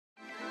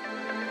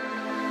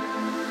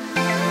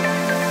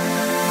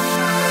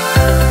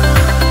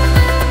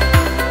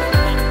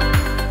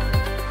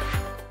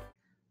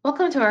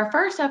welcome to our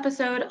first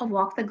episode of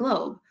Walk the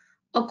Globe,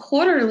 a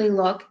quarterly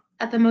look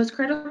at the most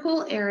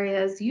critical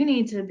areas you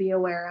need to be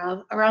aware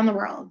of around the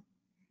world.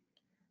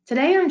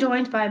 Today I'm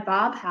joined by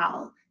Bob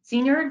Howell,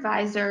 Senior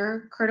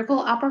Advisor, Critical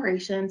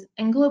Operations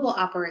and Global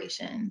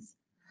Operations.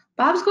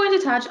 Bob's going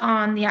to touch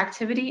on the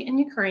activity in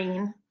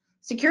Ukraine,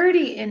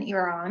 security in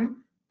Iran,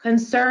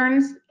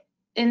 concerns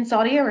in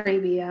Saudi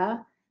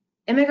Arabia,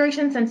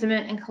 immigration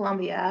sentiment in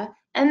Colombia,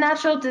 and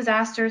natural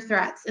disaster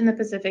threats in the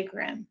Pacific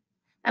Rim.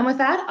 And with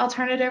that, I'll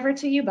turn it over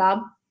to you,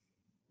 Bob.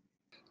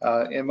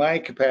 In my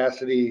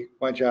capacity,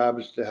 my job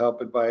is to help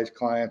advise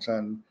clients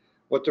on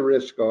what the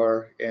risks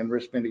are and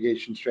risk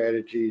mitigation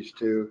strategies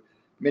to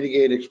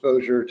mitigate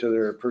exposure to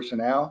their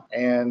personnel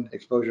and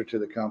exposure to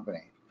the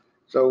company.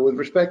 So with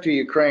respect to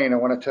Ukraine, I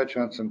want to touch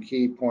on some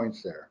key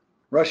points there.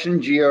 Russian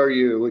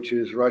GRU, which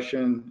is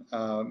Russian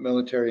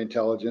military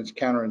intelligence,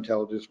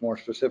 counterintelligence more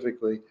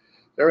specifically,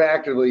 they're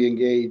actively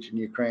engaged in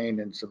Ukraine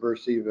in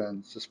subversive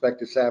and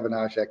suspected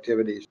sabotage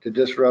activities to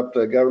disrupt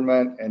the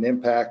government and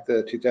impact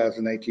the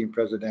 2018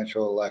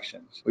 presidential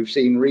elections. We've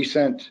seen we've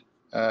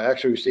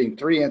seen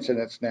 3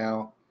 incidents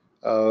now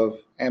of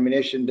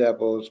ammunition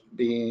depots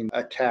being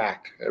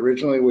attacked.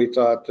 Originally, we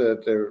thought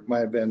that there might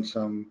have been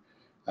some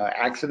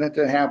accident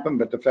that happened,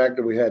 but the fact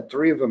that we had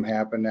 3 of them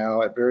happen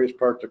now at various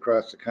parts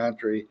across the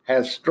country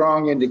has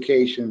strong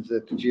indications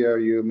that the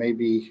GRU may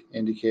be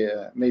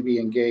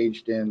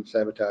engaged in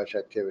sabotage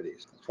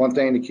activities. It's one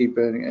thing to keep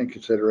in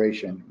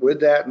consideration. With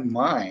that in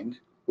mind,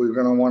 we're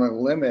going to want to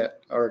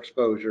limit our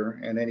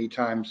exposure and any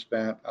time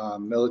spent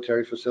on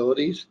military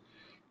facilities.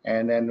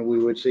 And then we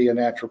would see a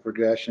natural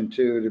progression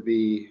too to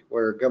be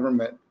where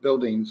government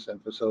buildings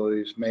and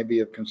facilities may be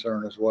of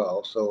concern as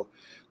well. So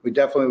we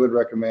definitely would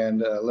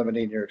recommend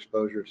limiting your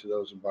exposure to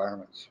those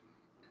environments.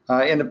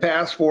 In the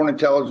past, foreign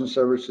intelligence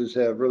services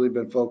have really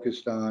been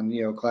focused on,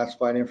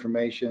 classified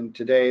information.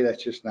 Today,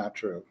 that's just not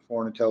true.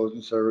 Foreign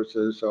intelligence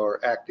services are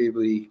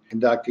actively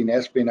conducting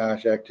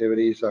espionage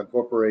activities on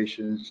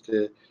corporations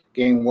to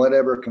gain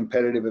whatever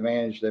competitive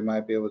advantage they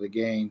might be able to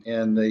gain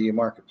in the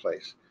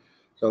marketplace.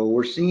 So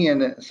we're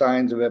seeing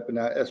signs of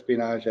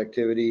espionage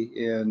activity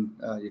in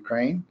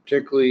Ukraine,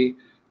 particularly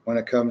when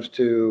it comes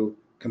to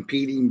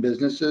competing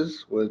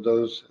businesses with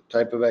those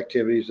type of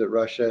activities that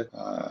Russia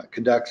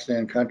conducts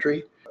in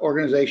country.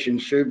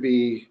 Organizations should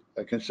be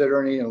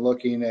considering and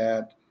looking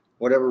at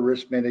whatever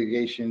risk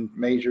mitigation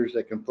measures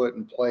they can put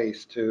in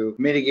place to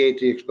mitigate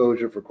the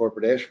exposure for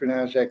corporate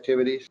espionage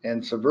activities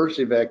and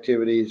subversive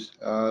activities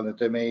that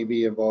they may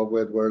be involved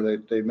with, where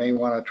they may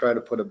want to try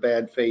to put a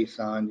bad face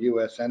on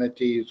U.S.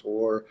 entities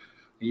or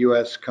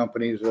U.S.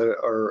 companies that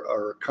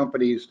are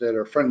companies that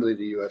are friendly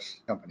to U.S.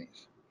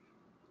 companies.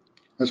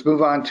 Let's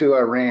move on to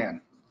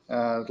Iran. It's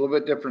a little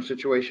bit different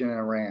situation in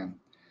Iran.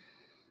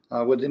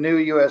 With the new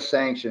U.S.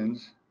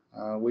 sanctions,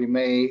 we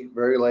may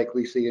very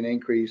likely see an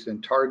increase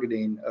in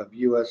targeting of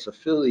U.S.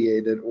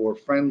 affiliated or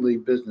friendly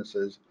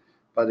businesses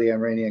by the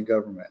Iranian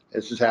government.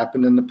 This has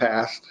happened in the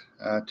past,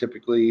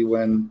 typically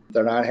when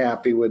they're not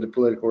happy with the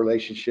political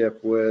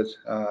relationship with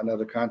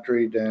another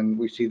country, then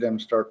we see them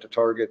start to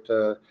target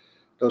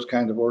those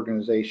kinds of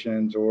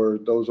organizations or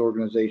those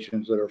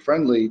organizations that are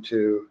friendly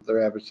to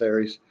their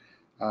adversaries.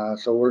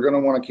 So we're going to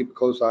want to keep a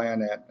close eye on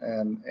that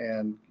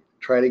and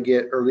try to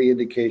get early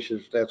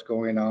indications that's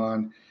going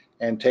on,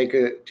 and take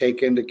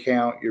into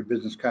account your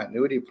business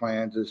continuity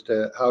plans as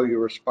to how you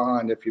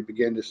respond if you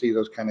begin to see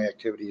those kind of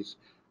activities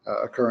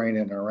occurring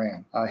in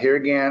Iran. Here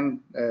again,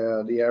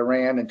 the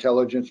Iran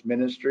Intelligence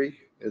Ministry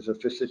is a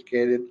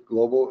sophisticated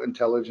global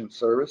intelligence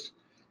service,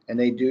 and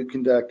they do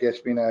conduct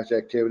espionage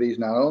activities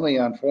not only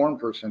on foreign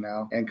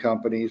personnel and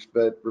companies,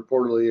 but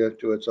reportedly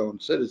to its own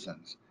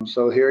citizens.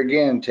 So here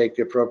again, take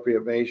the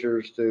appropriate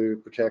measures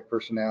to protect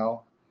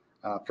personnel,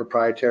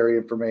 proprietary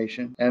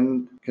information,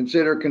 and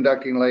consider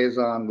conducting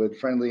liaison with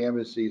friendly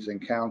embassies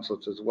and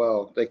consulates as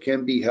well. They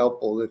can be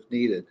helpful if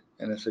needed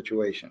in a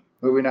situation.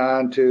 Moving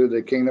on to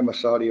the Kingdom of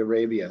Saudi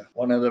Arabia.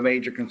 One of the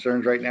major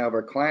concerns right now of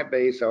our client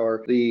base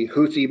are the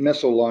Houthi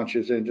missile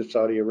launches into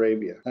Saudi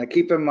Arabia.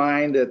 Keep in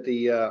mind that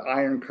the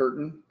Iron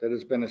Curtain that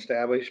has been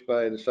established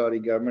by the Saudi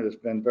government has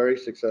been very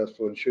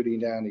successful in shooting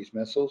down these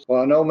missiles.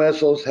 While no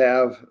missiles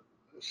have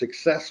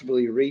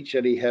successfully reach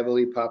any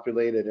heavily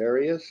populated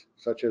areas,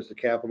 such as the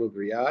capital of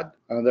Riyadh,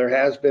 there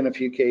has been a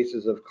few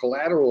cases of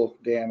collateral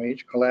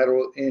damage,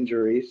 collateral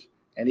injuries,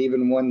 and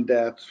even 1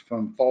 death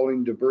from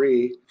falling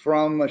debris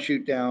from a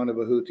shoot down of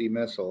a Houthi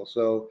missile.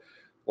 So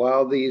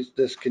while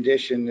this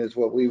condition is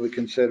what we would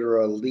consider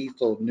a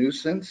lethal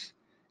nuisance,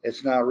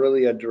 it's not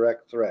really a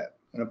direct threat.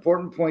 An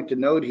important point to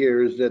note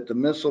here is that the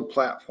missile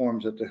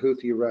platforms that the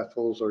Houthi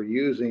rebels are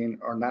using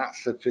are not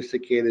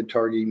sophisticated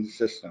targeting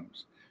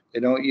systems. They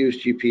don't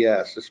use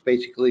GPS. This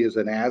basically is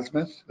an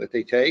azimuth that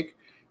they take,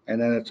 and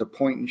then it's a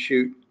point and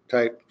shoot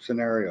type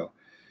scenario.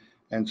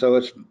 And so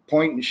it's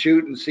point and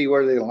shoot and see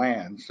where they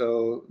land.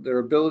 So their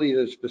ability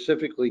to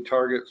specifically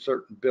target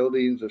certain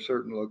buildings or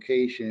certain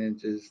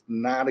locations is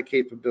not a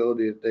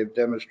capability that they've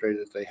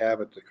demonstrated that they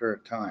have at the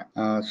current time.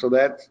 So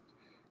that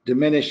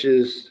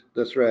diminishes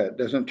the threat,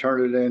 doesn't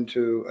turn it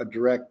into a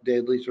direct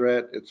deadly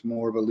threat. It's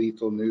more of a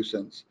lethal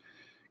nuisance.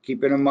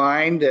 Keeping in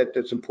mind that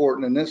it's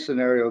important in this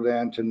scenario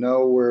then to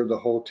know where the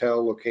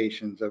hotel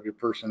locations of your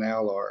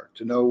personnel are,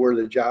 to know where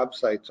the job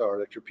sites are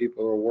that your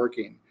people are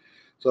working.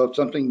 So if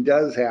something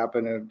does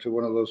happen to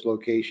one of those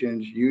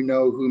locations, you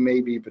know who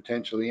may be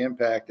potentially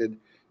impacted,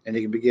 and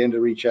you can begin to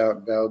reach out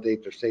and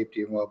validate their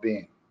safety and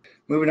well-being.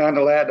 Moving on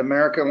to Latin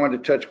America, I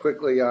wanted to touch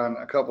quickly on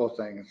a couple of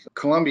things.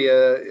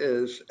 Colombia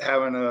is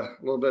having a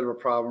little bit of a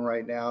problem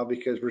right now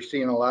because we're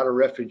seeing a lot of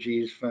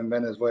refugees from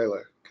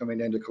Venezuela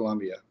coming into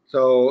Colombia.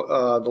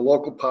 So the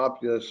local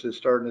populace is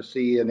starting to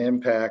see an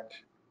impact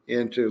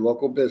into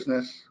local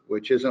business,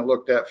 which isn't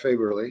looked at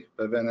favorably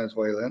by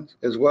Venezuelans,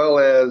 as well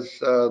as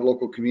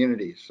local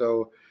communities.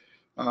 So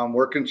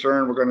we're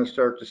concerned we're going to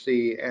start to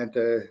see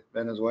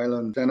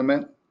anti-Venezuelan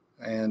sentiment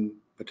and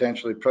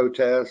potentially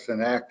protests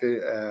and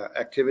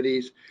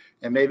activities,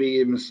 and maybe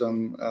even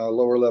some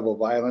lower level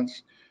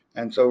violence.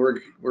 And so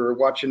we're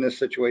watching this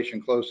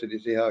situation closely to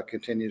see how it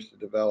continues to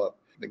develop.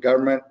 The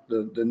government,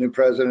 the new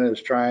president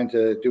is trying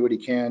to do what he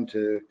can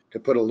to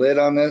put a lid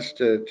on this,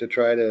 to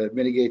try to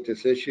mitigate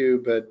this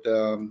issue, but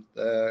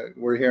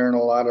we're hearing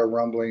a lot of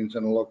rumblings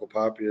in the local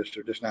populace.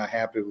 They're just not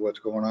happy with what's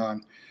going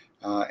on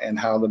and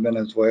how the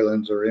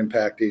Venezuelans are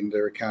impacting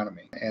their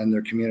economy and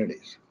their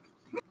communities.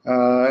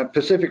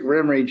 Pacific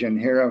Rim region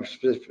here.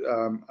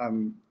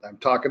 I'm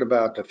talking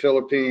about the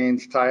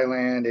Philippines,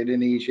 Thailand,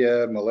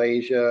 Indonesia,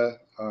 Malaysia,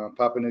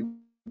 Papua New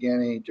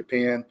Guinea,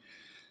 Japan.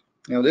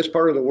 You know, this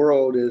part of the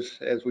world is,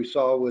 as we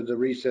saw with the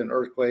recent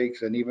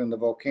earthquakes and even the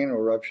volcano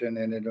eruption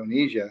in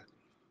Indonesia,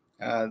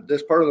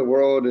 this part of the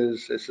world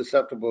is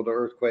susceptible to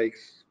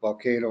earthquakes,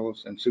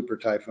 volcanoes, and super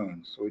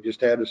typhoons. So we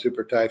just had a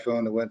super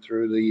typhoon that went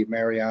through the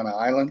Mariana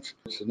Islands.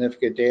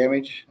 Significant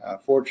damage.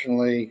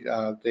 Fortunately,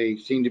 they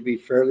seem to be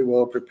fairly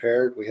well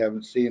prepared. We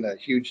haven't seen a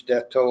huge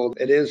death toll.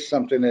 It is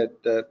something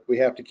that we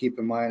have to keep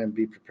in mind and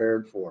be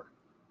prepared for.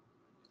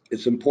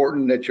 It's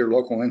important that your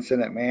local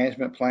incident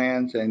management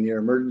plans and your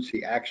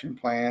emergency action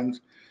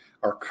plans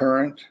are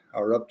current,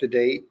 are up to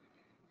date,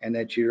 and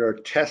that you are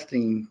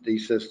testing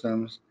these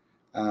systems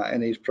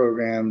and these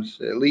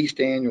programs at least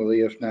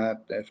annually, if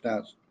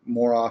not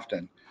more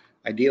often.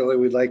 Ideally,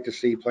 we'd like to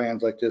see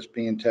plans like this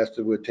being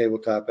tested with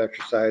tabletop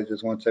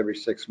exercises once every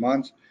 6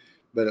 months,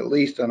 but at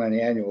least on an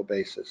annual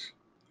basis.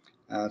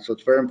 So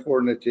it's very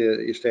important that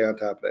you stay on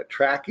top of that.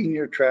 Tracking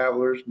your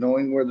travelers,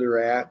 knowing where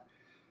they're at,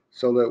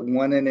 so that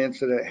when an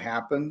incident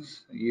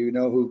happens, you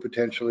know who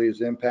potentially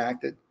is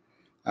impacted.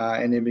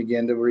 And then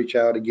begin to reach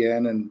out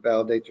again and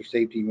validate their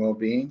safety and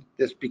well-being.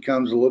 This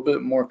becomes a little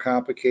bit more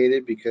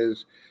complicated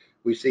because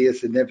we see a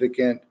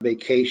significant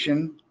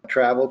vacation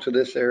travel to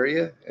this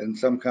area, and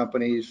some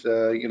companies,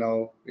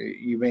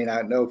 you may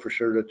not know for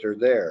sure that they're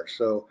there.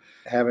 So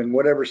having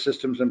whatever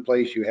systems in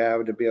place you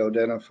have to be able to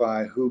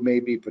identify who may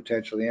be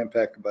potentially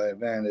impacted by an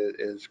event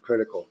is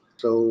critical.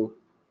 So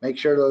make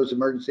sure those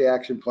emergency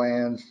action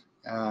plans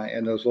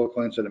and those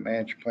local incident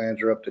management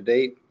plans are up to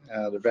date,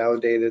 they're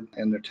validated,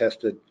 and they're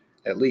tested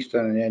at least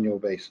on an annual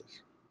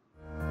basis.